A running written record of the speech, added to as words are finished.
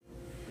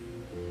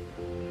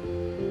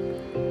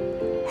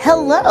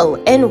Hello,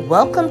 and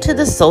welcome to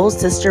the Soul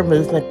Sister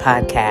Movement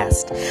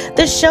Podcast,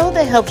 the show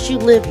that helps you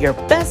live your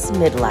best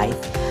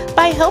midlife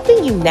by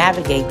helping you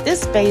navigate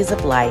this phase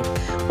of life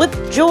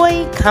with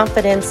joy,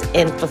 confidence,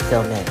 and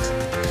fulfillment.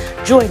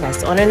 Join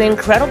us on an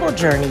incredible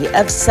journey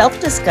of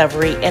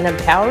self-discovery and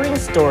empowering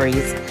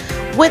stories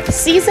with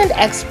seasoned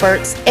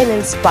experts and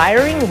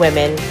inspiring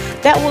women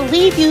that will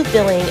leave you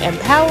feeling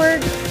empowered,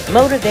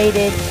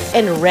 motivated,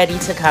 and ready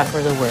to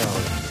conquer the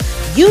world.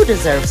 You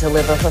deserve to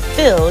live a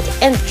fulfilled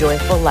and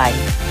joyful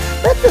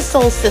life. Let the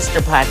Soul Sister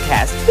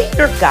Podcast be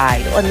your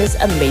guide on this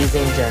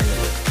amazing journey.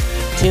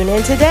 Tune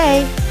in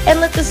today and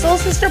let the Soul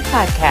Sister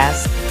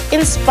Podcast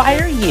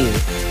inspire you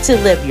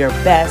to live your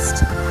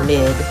best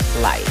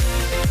midlife.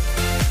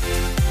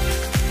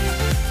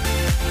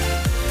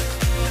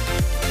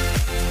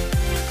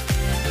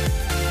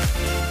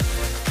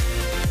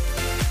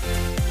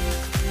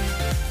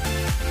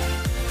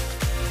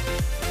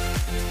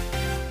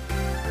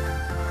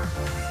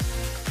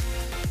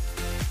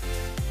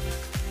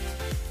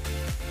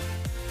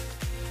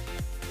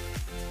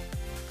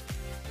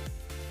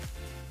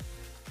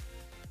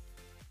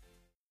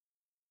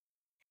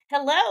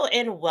 Hello,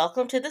 and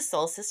welcome to the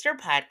Soul Sister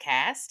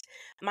Podcast.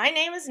 My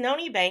name is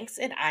Noni Banks,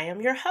 and I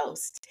am your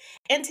host.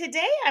 And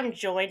today I'm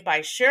joined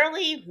by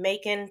Shirley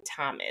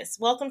Macon-Thomas.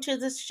 Welcome to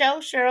the show,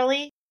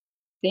 Shirley.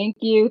 Thank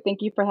you.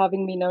 Thank you for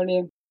having me,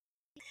 Noni.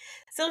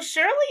 So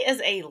Shirley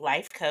is a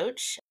life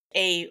coach,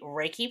 a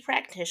Reiki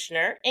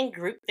practitioner, and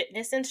group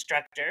fitness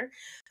instructor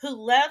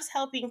who loves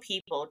helping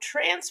people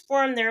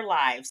transform their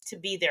lives to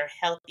be their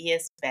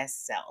healthiest,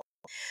 best self.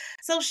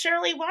 So,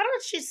 Shirley, why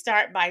don't you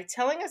start by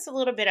telling us a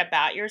little bit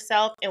about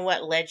yourself and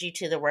what led you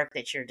to the work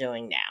that you're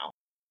doing now?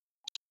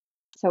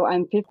 So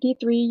I'm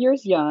 53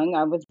 years young.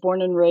 I was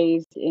born and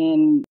raised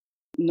in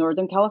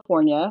Northern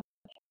California,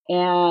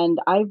 and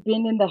I've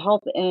been in the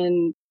health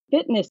and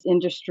fitness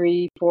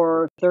industry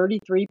for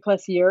 33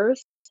 plus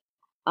years.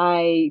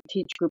 I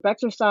teach group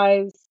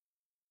exercise.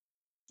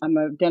 I'm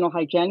a dental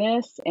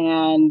hygienist,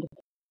 and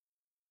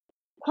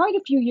quite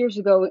a few years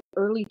ago,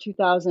 early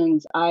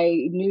 2000s,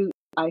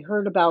 I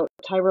heard about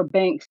Tyra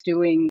Banks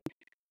doing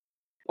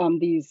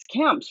these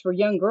camps for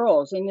young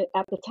girls. And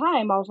at the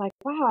time, I was like,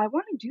 wow, I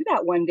want to do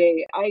that one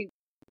day.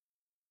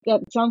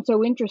 That sounds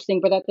so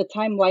interesting, but at the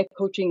time, life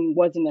coaching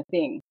wasn't a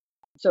thing.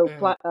 So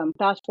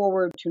fast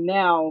forward to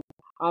now,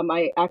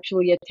 I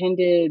actually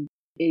attended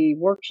a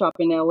workshop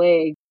in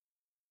LA,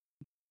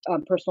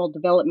 personal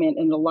development,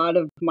 and a lot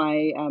of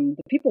my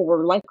the people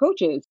were life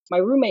coaches. My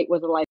roommate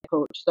was a life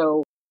coach,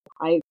 so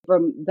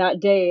from that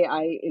day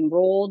I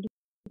enrolled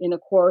in a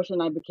course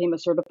and I became a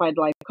certified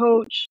life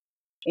coach.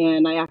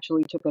 And I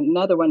actually took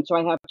another one, so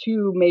I have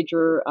two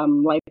major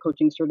life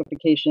coaching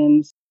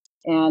certifications,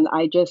 and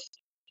I just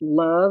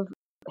love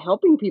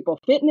helping people.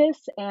 Fitness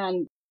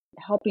and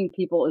helping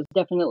people is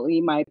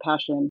definitely my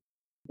passion.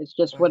 It's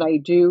just what I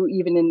do,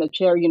 even in the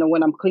chair.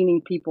 When I'm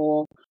cleaning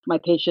my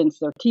patients,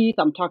 their teeth,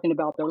 I'm talking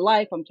about their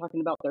life, I'm talking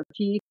about their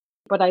teeth,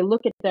 but I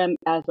look at them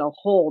as a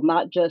whole,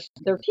 not just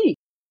their teeth.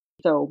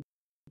 So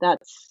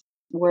that's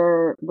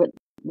where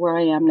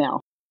I am now.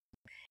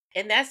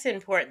 And that's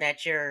important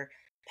that your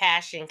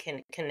passion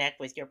can connect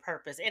with your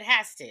purpose. It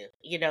has to,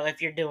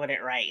 if you're doing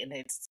it right. And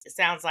it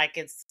sounds like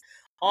it's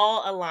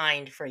all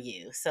aligned for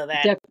you. So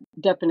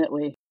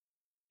Definitely.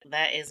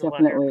 that is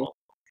Definitely. wonderful.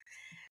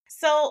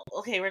 So,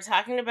 okay, we're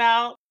talking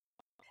about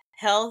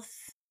health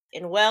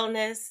and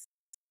wellness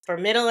for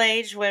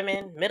middle-aged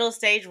women,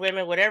 middle-stage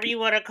women, whatever you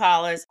want to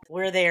call us.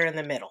 We're there in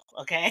the middle,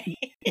 okay?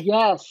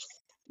 Yes.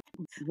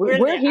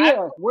 We're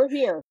here. We're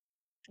here.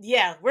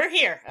 Yeah, we're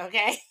here,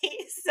 okay?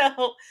 So,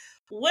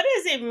 what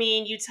does it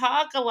mean? You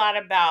talk a lot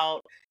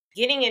about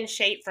getting in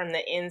shape from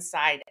the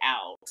inside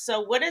out.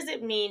 So, what does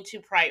it mean to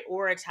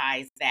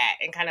prioritize that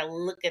and kind of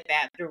look at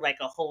that through like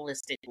a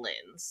holistic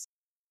lens?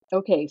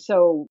 Okay,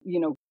 so,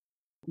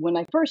 when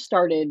I first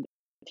started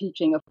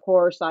teaching, of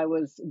course, I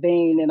was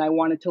vain and I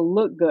wanted to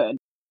look good.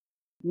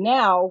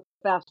 Now,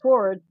 fast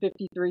forward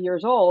 53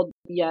 years old,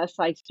 yes,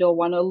 I still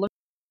want to look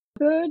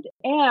good.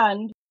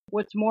 And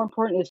what's more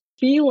important is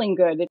feeling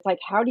good. It's like,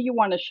 how do you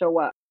want to show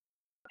up?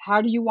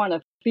 How do you want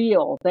to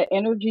feel? The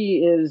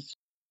energy is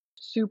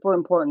super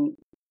important.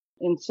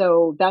 And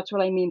so that's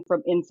what I mean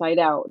from inside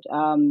out.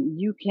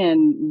 You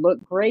can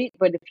look great,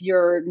 but if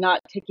you're not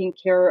taking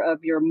care of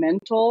your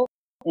mental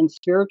and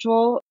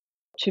spiritual,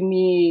 to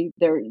me,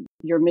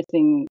 you're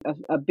missing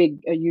a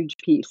huge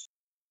piece.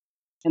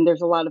 And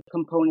there's a lot of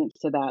components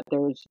to that.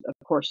 There's, of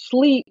course,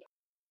 sleep,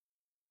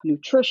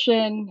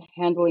 nutrition,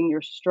 handling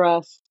your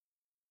stress,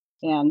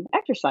 and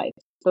exercise.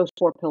 Those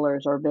four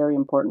pillars are very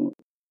important.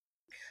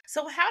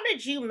 So, how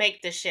did you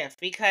make the shift?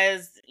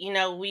 Because,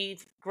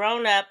 we've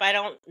grown up. I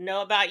don't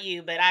know about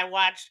you, but I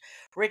watched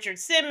Richard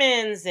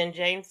Simmons and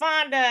Jane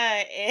Fonda,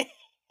 and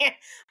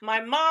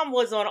my mom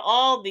was on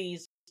all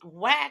these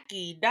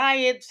wacky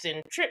diets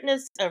and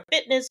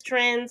fitness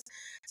trends.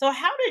 So,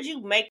 how did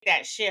you make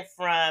that shift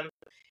from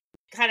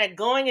kind of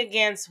going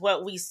against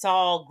what we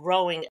saw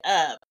growing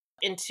up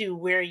into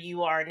where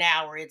you are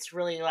now, where it's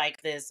really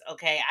like this,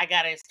 okay, I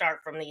got to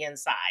start from the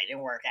inside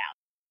and work out?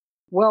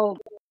 Well,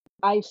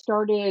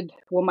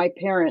 my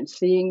parents,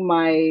 seeing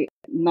my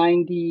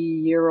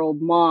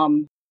 90-year-old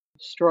mom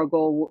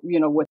struggle,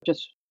 with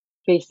just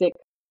basic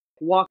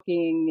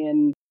walking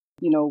and,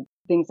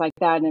 things like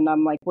that. And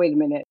I'm like, wait a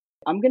minute,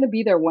 I'm going to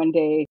be there one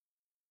day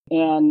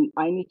and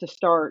I need to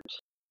start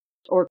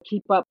or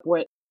keep up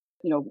with,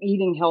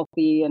 eating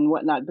healthy and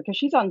whatnot because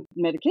she's on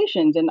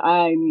medications and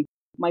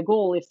my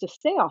goal is to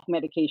stay off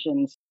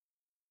medications.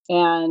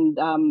 And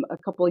a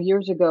couple of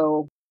years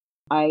ago,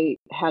 I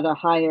had a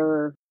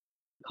higher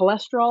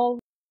cholesterol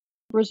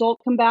result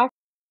come back,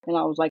 and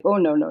I was like, "Oh,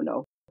 no, no,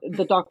 no."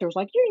 The doctor was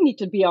like, "You need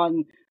to be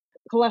on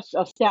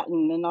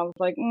statin," and I was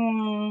like,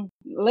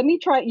 "Let me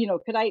try.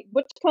 Could I?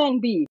 What's Plan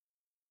B?"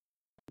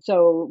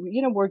 So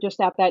we're just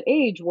at that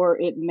age where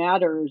it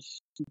matters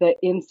the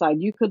inside.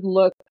 You could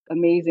look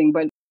amazing,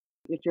 but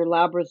if your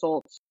lab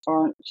results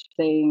aren't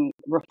saying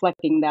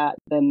reflecting that,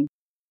 then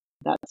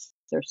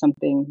there's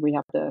something we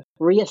have to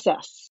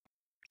reassess.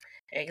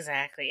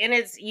 Exactly. And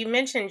you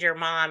mentioned your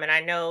mom, and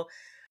I know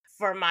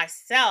for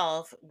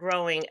myself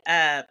growing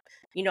up,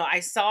 I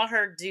saw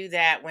her do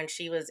that when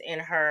she was in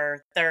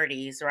her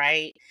 30s,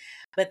 right?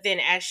 But then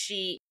as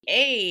she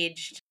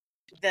aged,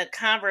 the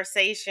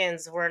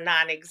conversations were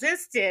non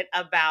existent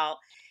about,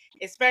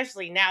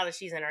 especially now that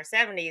she's in her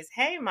 70s,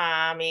 hey,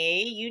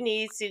 mommy, you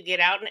need to get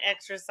out and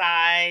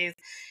exercise.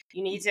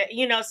 You need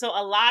to, so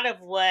a lot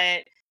of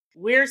what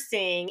we're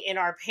seeing in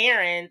our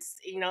parents,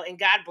 and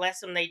God bless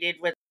them,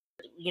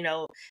 you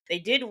know, they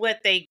did what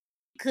they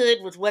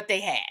could with what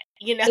they had,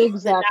 the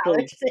Exactly.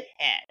 knowledge they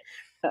had.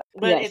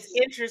 But it's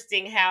Yes.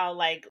 interesting how,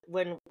 like,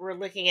 when we're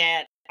looking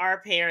at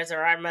our parents or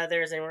our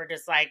mothers and we're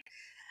just like,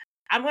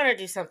 I'm going to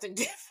do something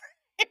different.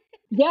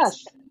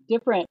 Yes.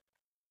 Different.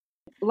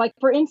 Like,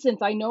 for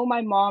instance, I know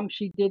my mom,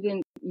 she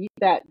didn't eat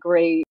that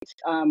great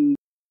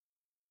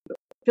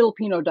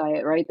Filipino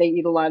diet, right? They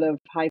eat a lot of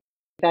high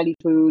fatty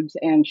foods,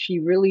 and she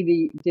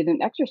really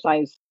didn't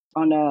exercise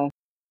on a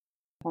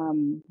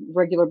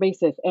regular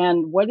basis.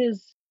 And what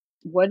is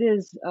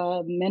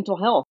mental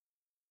health?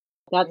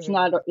 That's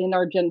not Mhm. in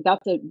our gen.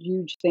 That's a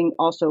huge thing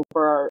also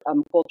for our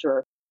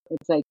culture.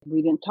 It's like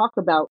we didn't talk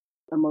about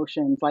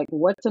emotions. Like,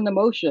 what's an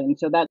emotion?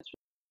 So that's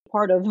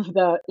part of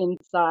the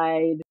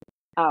inside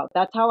out.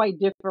 That's how I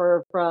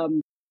differ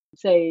from,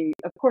 say,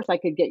 of course, I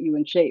could get you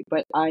in shape,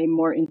 but I'm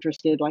more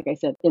interested, like I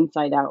said,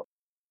 inside out.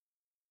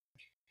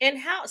 And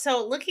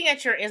so looking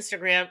at your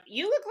Instagram,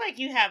 you look like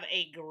you have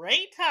a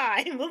great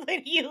time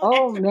when you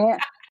Oh exercise.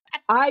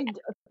 man,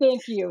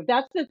 thank you.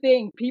 That's the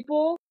thing.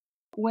 People,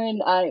 when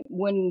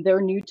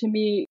they're new to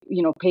me,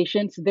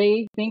 patients,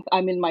 they think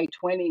I'm in my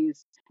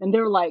 20s and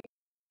they're like,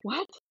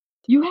 "What?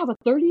 You have a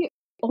 30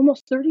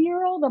 almost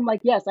 30-year-old?" I'm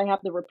like, "Yes, I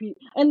have to repeat."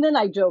 And then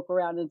I joke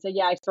around and say,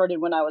 "Yeah, I started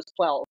when I was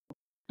 12."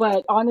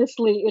 But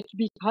honestly, it's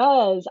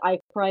because I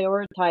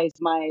prioritize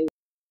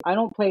I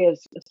don't play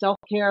as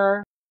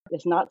self-care.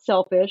 It's not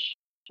selfish,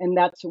 and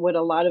that's what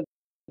a lot of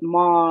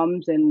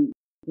moms and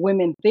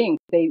women think.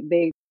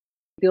 They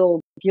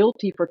feel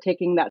guilty for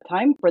taking that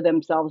time for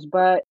themselves,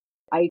 but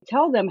I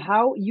tell them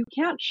how you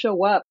can't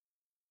show up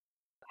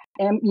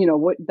and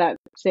what that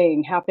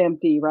saying, half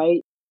empty,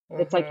 right?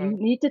 It's like you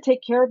Hmm. need to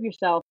take care of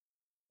yourself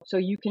so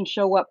you can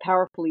show up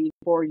powerfully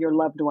for your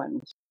loved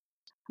ones.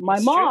 My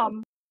It's true.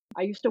 mom,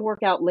 I used to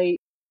work out late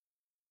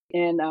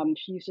and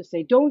she used to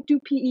say, "Don't do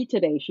PE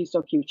today." She's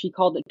so cute. She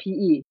called it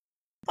PE.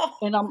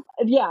 And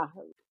yeah,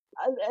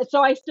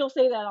 so I still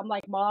say that. I'm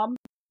like, "Mom,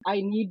 I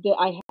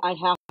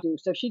have to."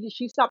 So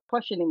she stopped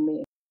questioning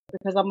me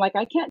because I'm like,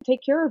 I can't take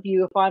care of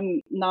you if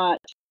I'm not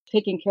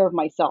taking care of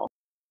myself.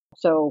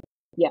 So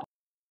yeah,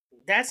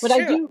 That's but I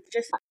true. do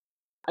Just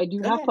I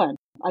do go have ahead. fun.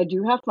 I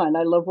do have fun.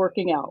 I love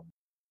working out.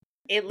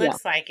 It Yeah.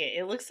 looks like it.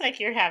 It looks like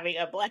you're having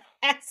a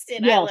blast,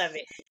 and I love Yes.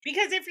 it.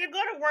 Because if you're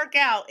going to work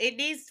out,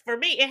 for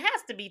me, it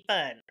has to be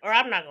fun, or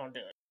I'm not going to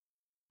do it.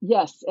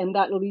 Yes, and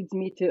that leads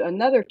me to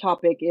another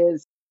topic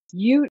is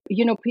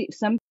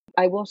some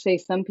I will say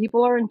some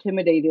people are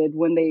intimidated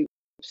when they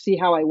see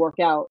how I work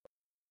out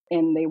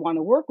and they want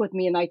to work with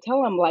me and I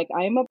tell them like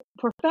I'm a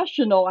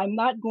professional. I'm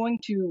not going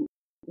to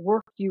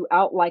work you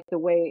out like the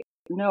way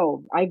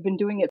no, I've been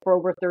doing it for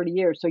over 30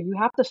 years. So you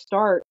have to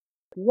start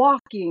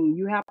walking.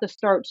 You have to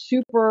start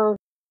super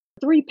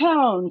 3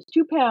 pounds,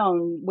 2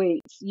 pound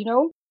weights.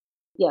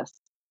 Yes.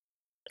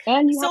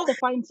 And you have So, to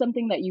find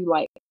something that you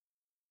like.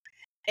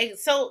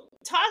 so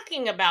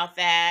talking about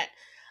that,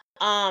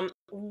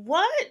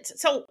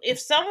 so if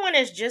someone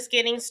is just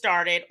getting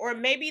started, or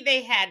maybe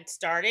they had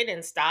started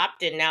and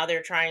stopped and now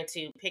they're trying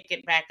to pick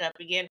it back up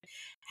again,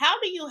 how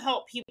do you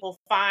help people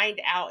find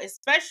out,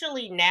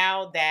 especially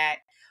now that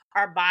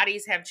our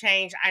bodies have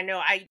changed? I know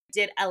I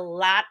did a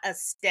lot of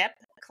step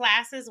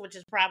classes, which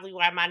is probably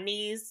why my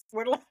knees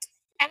were like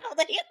how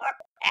they are.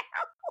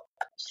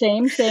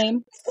 Same,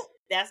 same.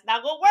 That's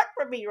not going to work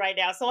for me right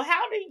now. So,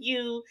 how do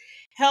you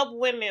help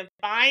women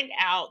find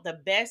out the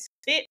best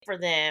fit for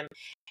them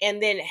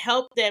and then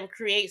help them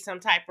create some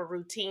type of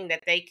routine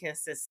that they can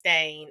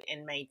sustain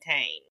and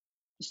maintain?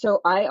 So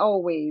I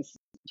always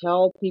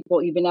tell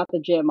people, even at the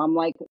gym, I'm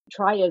like,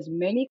 try as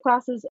many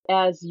classes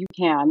as you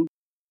can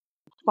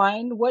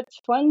find what's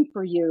fun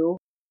for you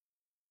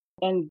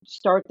and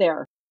start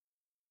there.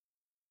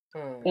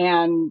 Mm.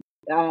 And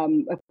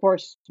of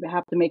course, we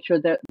have to make sure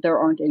that there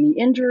aren't any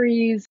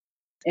injuries.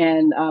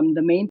 And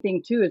the main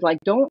thing too is like,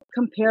 don't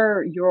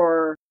compare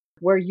your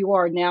where you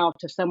are now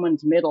to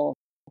someone's middle.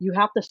 You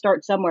have to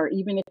start somewhere,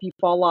 even if you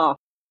fall off,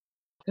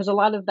 because a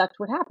lot of that's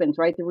what happens,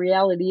 right? The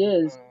reality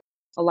is, Mm.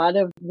 a lot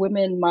of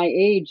women my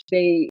age,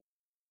 they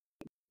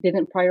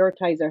didn't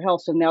prioritize their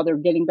health, so now they're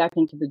getting back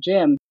into the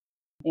gym.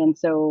 And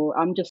so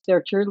I'm just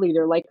their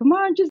cheerleader, like, come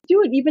on, just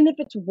do it, even if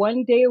it's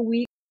 1 day a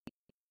week,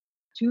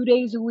 2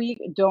 days a week.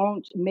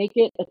 Don't make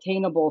it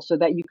attainable so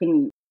that you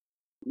can,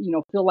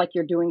 feel like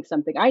you're doing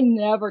something. I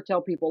never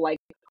tell people like,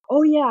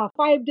 oh yeah,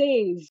 5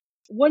 days,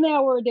 1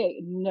 hour a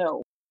day.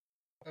 No.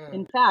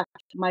 In Mm.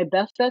 fact, my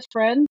best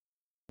friend,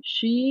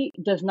 she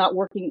does not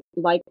working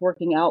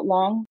out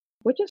long,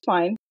 which is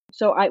fine.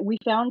 So we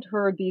found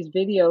her these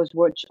videos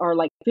which are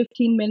like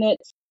 15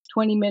 minutes,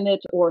 20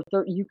 minutes, or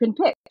 30. You can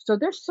pick. So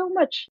there's so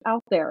much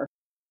out there,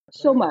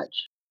 so Mm.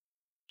 much.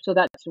 So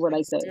that's what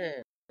I say.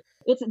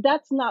 Understood.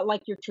 That's not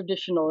like your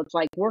traditional. It's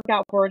like work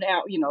out for an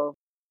hour,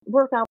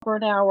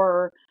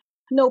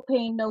 no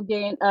pain, no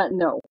gain.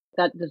 No,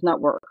 that does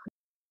not work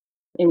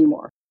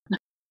anymore.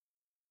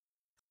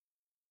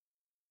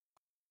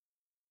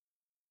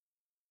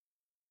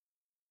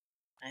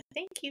 I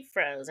think you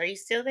froze. Are you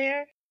still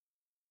there?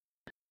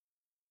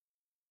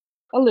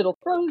 A little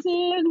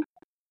frozen.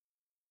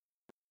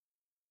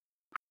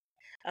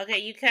 Okay,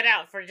 you cut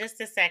out for just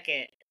a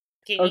second.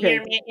 Can you Okay,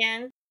 hear me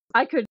again?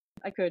 I could.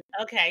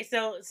 Okay,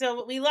 so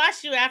we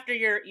lost you after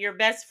your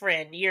best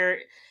friend,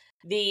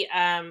 the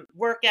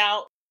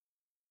workout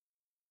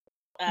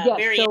Yes.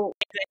 variation So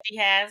that she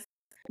has.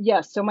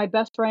 yes. So my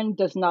best friend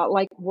does not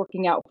like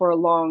working out for a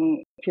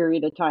long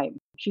period of time.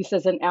 She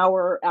says an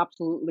hour,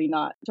 absolutely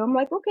not. So I'm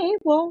like, okay,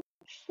 well,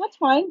 that's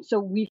fine. So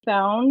we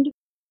found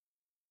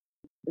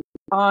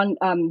on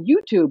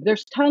YouTube,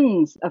 there's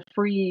tons of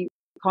free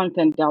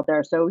content out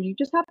there. So you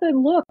just have to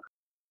look.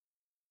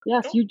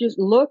 Yes, Oh, you just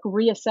look,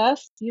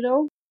 reassess,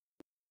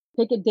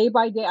 take it day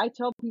by day. I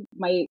tell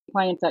my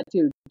clients that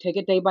too. Take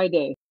it day by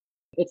day.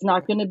 It's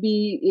not going to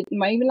be, it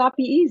might even not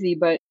be easy,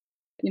 but,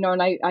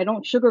 and I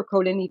don't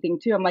sugarcoat anything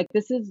too. I'm like,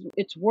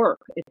 it's work.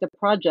 It's a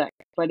project,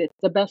 but it's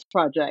the best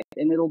project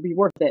and it'll be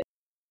worth it.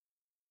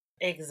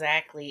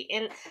 exactly.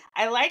 And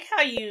I like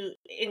how you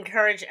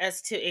encourage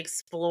us to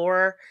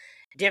explore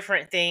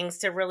different things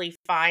to really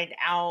find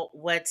out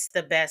what's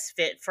the best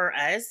fit for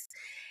us.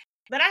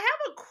 But I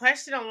have a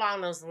question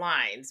along those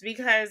lines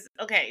because,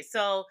 okay,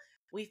 so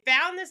we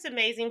found this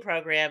amazing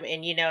program,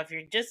 and if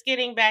you're just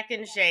getting back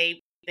in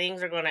shape,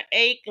 things are going to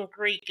ache and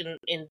creak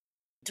and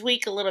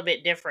tweak a little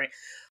bit different.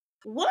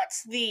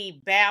 What's the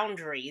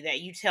boundary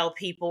that you tell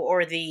people,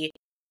 or the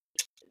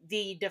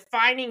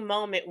defining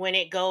moment when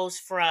it goes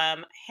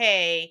from,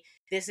 hey,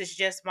 this is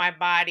just my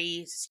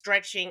body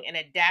stretching and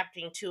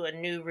adapting to a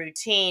new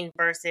routine,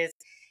 versus,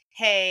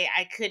 hey,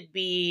 I could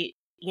be,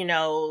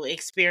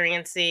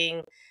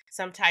 experiencing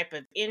some type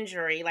of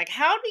injury? Like,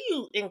 how do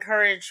you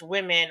encourage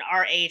women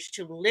our age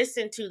to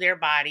listen to their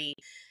body?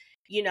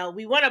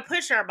 We want to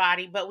push our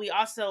body, but we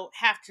also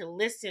have to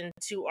listen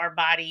to our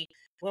body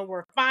when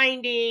we're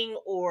finding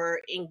or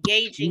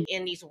engaging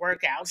in these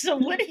workouts. So,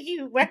 what do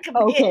you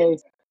recommend? Okay.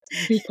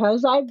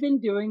 Because I've been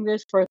doing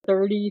this for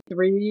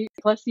 33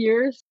 plus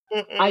years,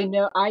 I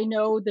Mhm.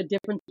 know the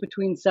difference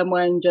between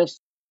someone just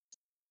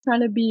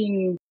kind of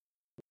being,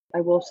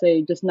 I will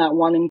say, just not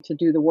wanting to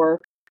do the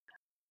work.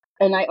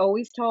 And I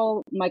always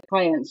tell my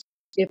clients,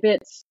 if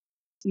it's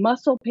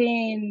muscle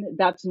pain,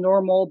 that's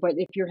normal. But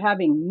if you're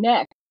having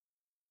neck,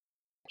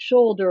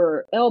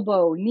 shoulder,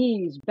 elbow,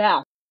 knees,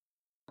 back,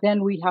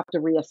 then we have to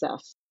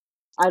reassess.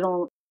 I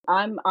don't,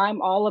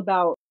 I'm all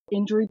about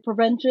injury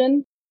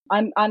prevention.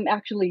 I'm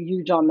actually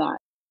huge on that.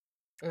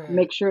 Mm.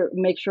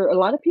 Make sure a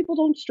lot of people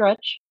don't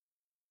stretch.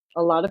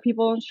 A lot of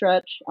people don't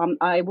stretch.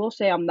 I will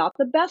say I'm not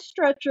the best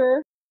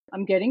stretcher.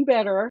 I'm getting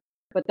better,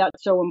 but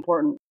that's so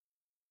important.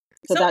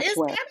 So So that's is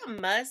where. that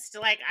a must?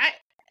 Like,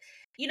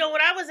 when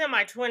I was in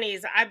my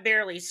 20s, I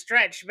barely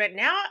stretched, but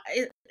now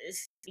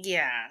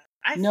yeah,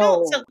 I felt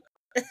No, so.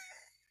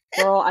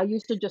 girl, I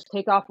used to just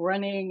take off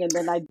running and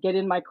then I'd get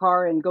in my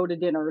car and go to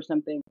dinner or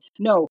something.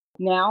 No,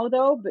 now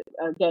though, but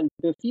again,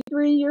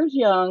 53 years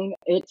young,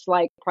 it's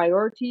like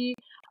priority,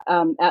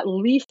 at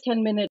least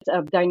 10 minutes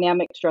of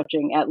dynamic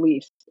stretching at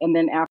least. And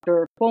then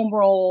after foam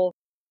roll,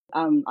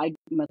 I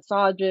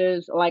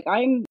massages, like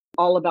I'm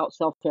all about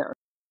self-care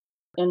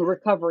and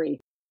recovery.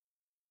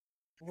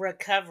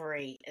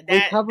 Recovery.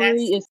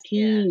 Recovery That's is yeah.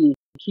 key,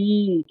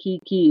 key,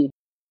 key, key.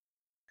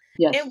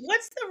 And Yes.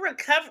 what's the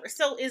recovery?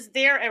 So is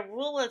there a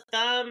rule of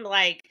thumb,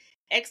 like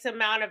X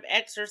amount of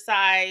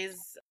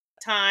exercise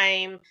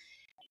time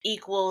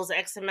equals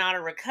X amount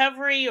of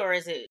recovery, or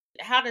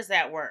how does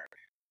that work?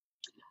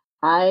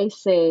 I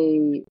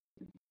say,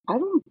 I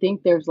don't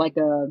think there's like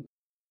a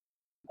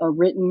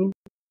written.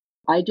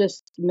 I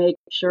just make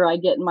sure I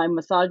get my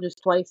massages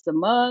twice a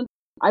month.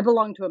 I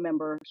belong to a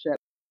membership.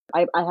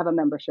 I have a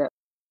membership.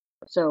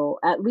 So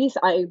at least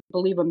I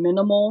believe a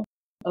minimal.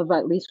 of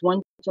at least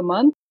once a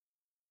month,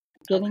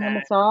 getting a Okay.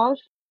 massage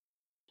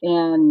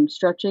and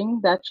stretching.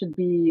 That should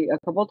be a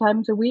couple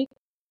times a week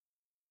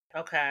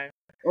Okay.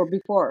 or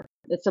before.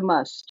 It's a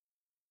must.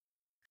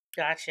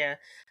 Gotcha.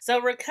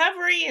 So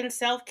recovery and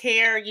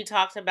self-care, you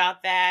talked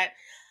about that.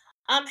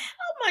 How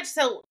much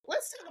so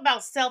let's talk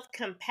about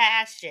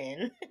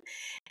self-compassion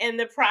in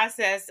the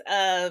process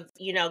of,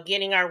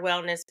 getting our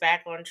wellness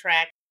back on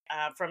track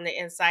from the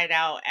inside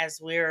out as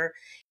we're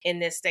in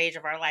this stage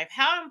of our life.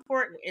 How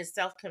important is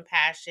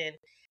self-compassion?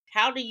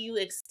 How do you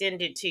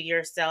extend it to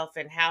yourself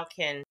and how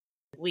can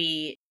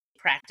we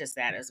practice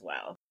that as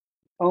well?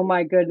 Oh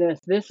my goodness,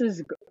 this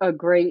is a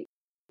great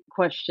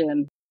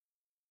question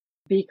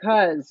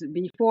because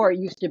before it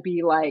used to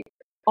be like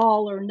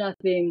all or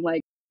nothing,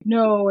 like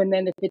no, and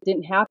then if it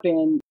didn't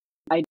happen,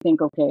 I'd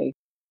think, okay,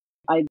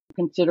 I'd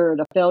consider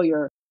it a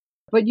failure.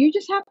 But you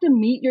just have to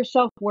meet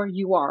yourself where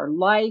you are.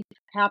 Life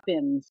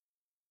happens.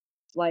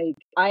 Like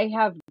I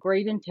have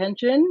great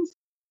intentions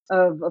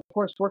of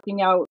course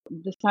working out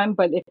this time,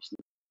 but if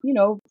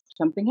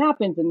something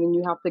happens and then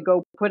you have to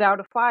go put out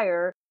a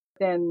fire,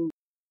 then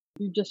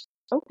you just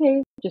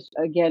okay, just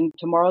again,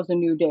 tomorrow's a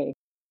new day.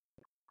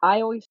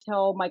 I always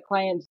tell my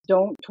clients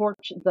don't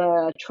torch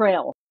the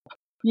trail.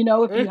 If you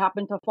Mm,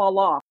 happen to fall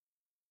off,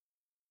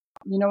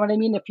 you know what I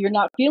mean? If you're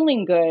not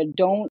feeling good,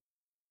 don't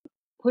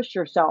push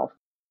yourself.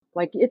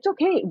 Like it's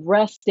okay.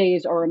 Rest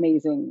days are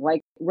amazing.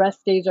 Like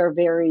rest days are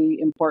very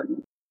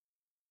important.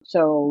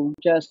 So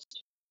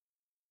just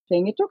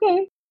saying it's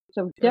okay.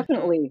 So mhm.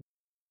 definitely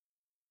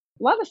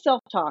a lot of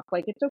self-talk.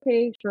 Like it's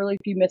okay, Shirley,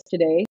 if you miss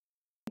today.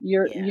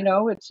 Yeah.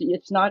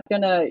 It's not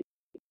gonna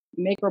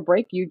make or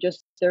break you.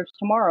 Just there's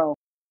tomorrow.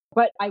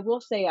 But I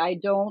will say I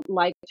don't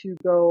like to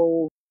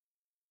go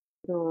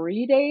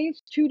 3 days,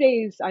 2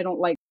 days. I don't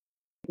like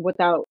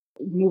without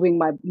moving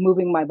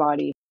my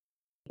body.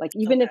 Like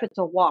even if Okay. it's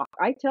a walk,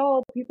 I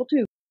tell people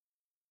too,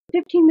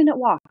 15-minute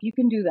walk. You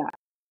can do that.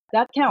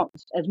 That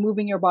counts as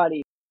moving your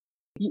body.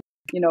 You,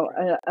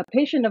 a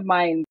patient of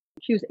mine,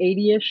 she was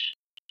 80ish,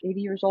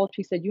 80 years old.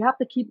 She said, you have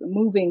to keep it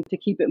moving to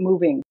keep it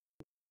moving.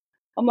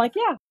 I'm like,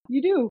 yeah,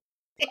 you do.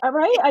 All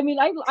right. I mean,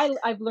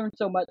 I've learned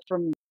so much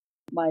from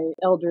my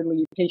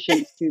elderly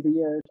patients through the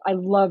years. I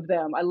love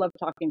them. I love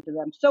talking to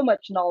them. So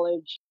much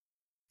knowledge.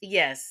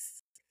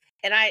 Yes.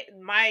 And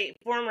my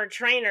former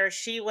trainer,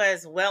 she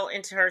was well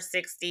into her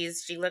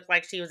 60s. She looked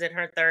like she was in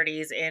her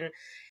 30s. And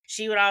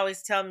she would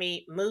always tell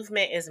me,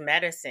 movement is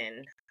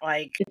medicine.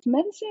 Like, It's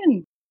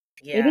medicine.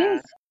 It yeah.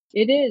 is.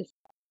 It is.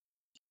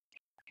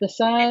 The A-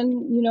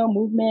 sun,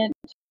 movement,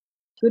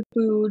 good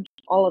food,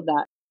 all of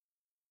that.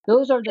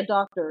 Those are the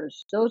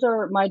doctors. Those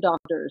are my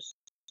doctors.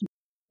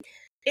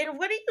 And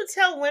what do you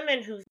tell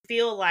women who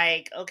feel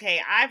like,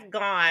 okay, I've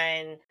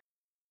gone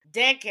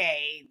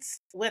decades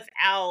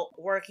without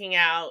working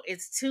out.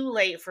 It's too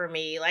late for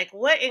me. Like,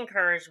 what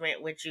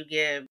encouragement would you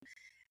give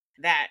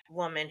that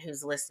woman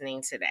who's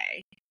listening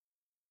today?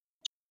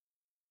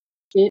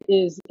 It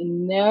is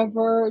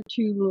never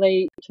too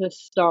late to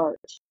start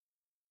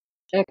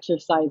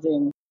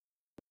exercising,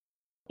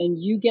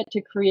 and you get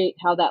to create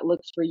how that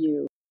looks for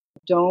you.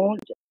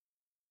 Don't,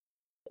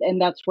 and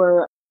that's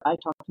where I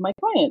talk to my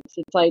clients.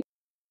 It's like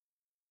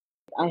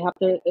I have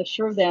to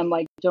assure them,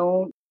 like,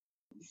 don't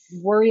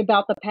worry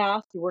about the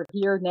past. We're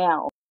here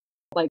now.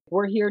 Like,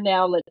 we're here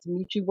now. Let's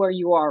meet you where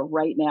you are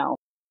right now.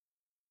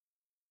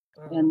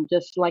 Mhm. And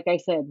just like I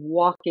said,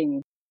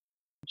 walking,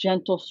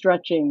 gentle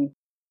stretching.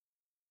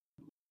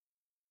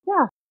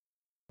 Yeah.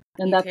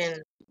 And You that's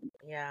can,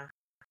 yeah.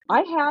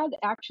 I had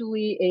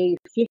actually a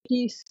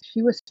 50,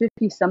 she was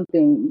 50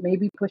 something,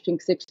 maybe pushing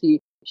 60.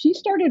 She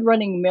started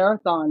running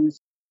marathons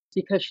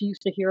because she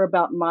used to hear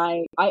about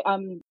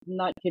I'm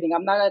not kidding,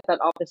 I'm not at that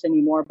office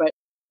anymore, but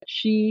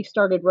she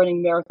started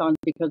running marathons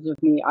because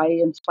of me. I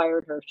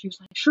inspired her. She was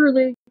like,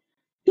 Shirley,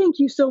 thank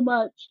you so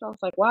much. I was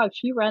like, wow,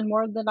 she ran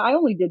more than I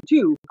only did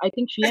two. I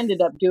think she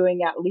ended up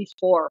doing at least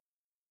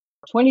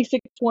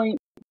 26.2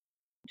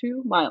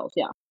 miles.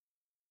 Yeah.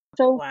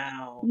 So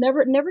Wow.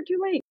 never too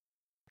late.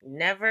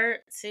 Never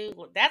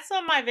to that's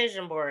on my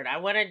vision board. I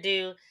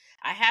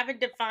haven't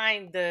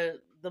defined the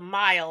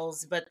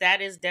miles, but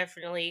that is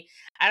definitely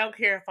I don't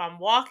care if I'm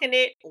walking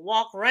it,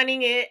 walk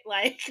running it,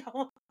 like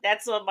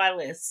that's on my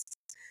list.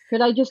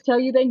 Could I just tell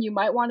you then you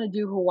might want to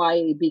do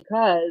Hawaii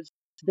because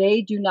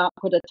they do not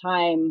put a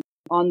time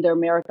on their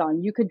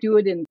marathon. You could do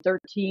it in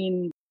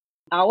 13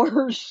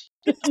 hours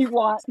if you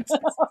want.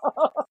 12?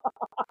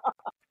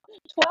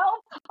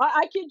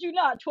 I kid you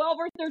not. 12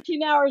 or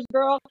 13 hours,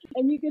 girl.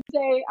 And you could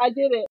say, I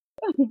did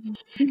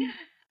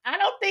I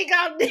don't think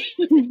I'll be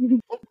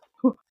it.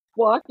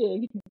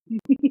 Walking.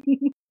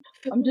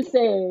 I'm just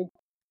saying.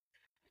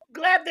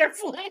 glad they're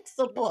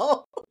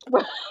flexible.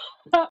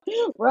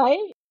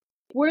 Right?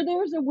 Where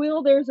there's a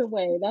will, there's a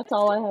way. That's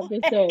all I have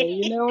to say.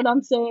 You know what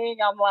I'm saying?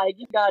 I'm like,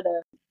 you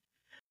gotta.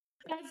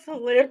 That's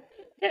hilarious.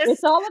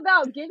 It's all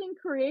about getting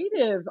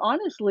creative.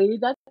 Honestly,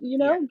 that's,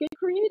 Yeah. get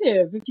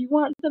creative. If you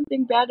want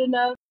something bad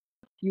enough,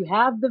 you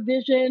have the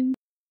vision,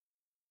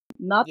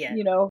 not, Yeah.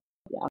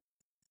 yeah.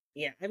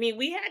 Yeah, I mean,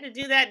 we had to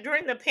do that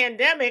during the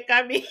pandemic.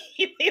 I mean,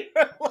 we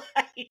were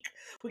like,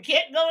 we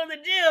can't go to the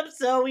gym,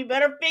 so we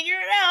better figure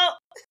it out.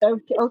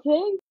 Okay,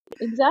 okay,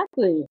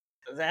 exactly.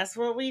 That's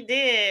what we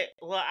did.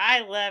 Well, I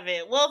love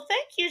it. Well,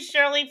 thank you,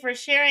 Shirley, for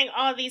sharing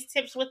all these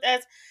tips with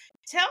us.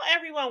 Tell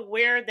everyone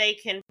where they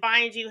can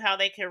find you, how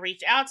they can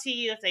reach out to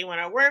you if they want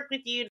to work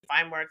with you, to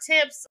find more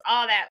tips,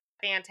 all that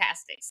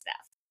fantastic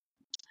stuff.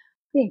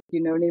 Thank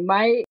you, Noni.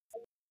 My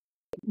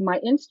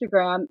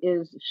Instagram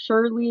is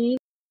Shirley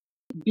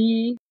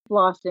B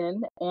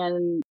Flossin,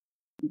 and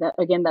that's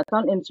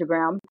on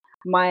Instagram.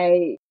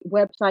 My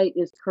website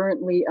is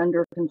currently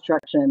under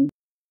construction,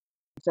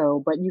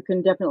 so but you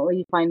can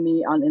definitely find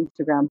me on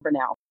Instagram for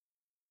now.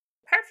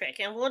 Perfect.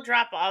 And we'll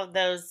drop all of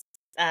those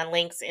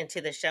links into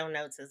the show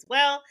notes as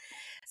well.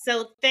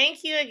 So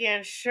thank you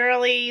again,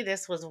 Shirley.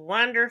 This was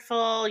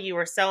wonderful. You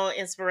were so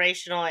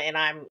inspirational. And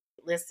I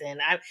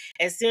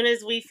as soon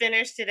as we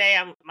finish today,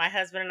 my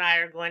husband and I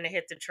are going to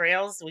hit the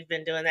trails. We've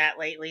been doing that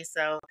lately.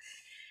 So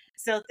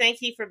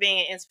thank you for being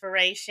an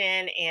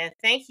inspiration, and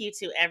thank you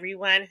to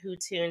everyone who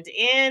tuned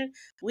in.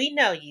 We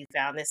know you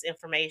found this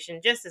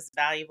information just as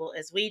valuable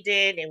as we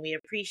did, and we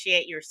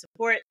appreciate your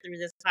support through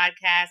this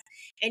podcast,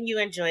 and you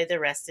enjoy the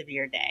rest of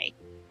your day.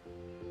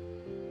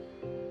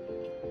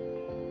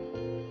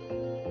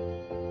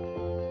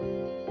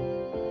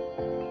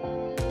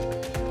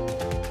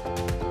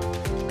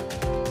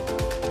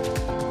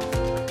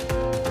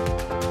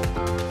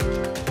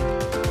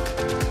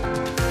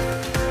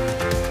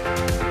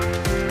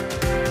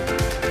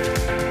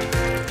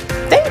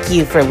 Thank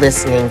you for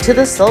listening to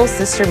the Soul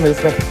Sister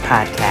Movement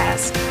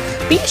podcast.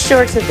 Be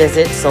sure to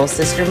visit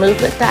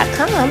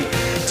soulsistermovement.com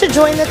to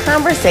join the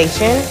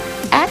conversation,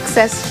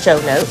 access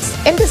show notes,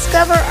 and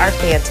discover our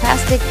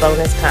fantastic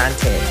bonus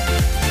content.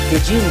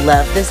 Did you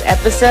love this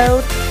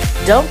episode?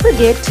 Don't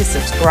forget to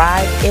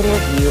subscribe and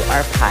review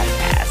our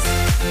podcast.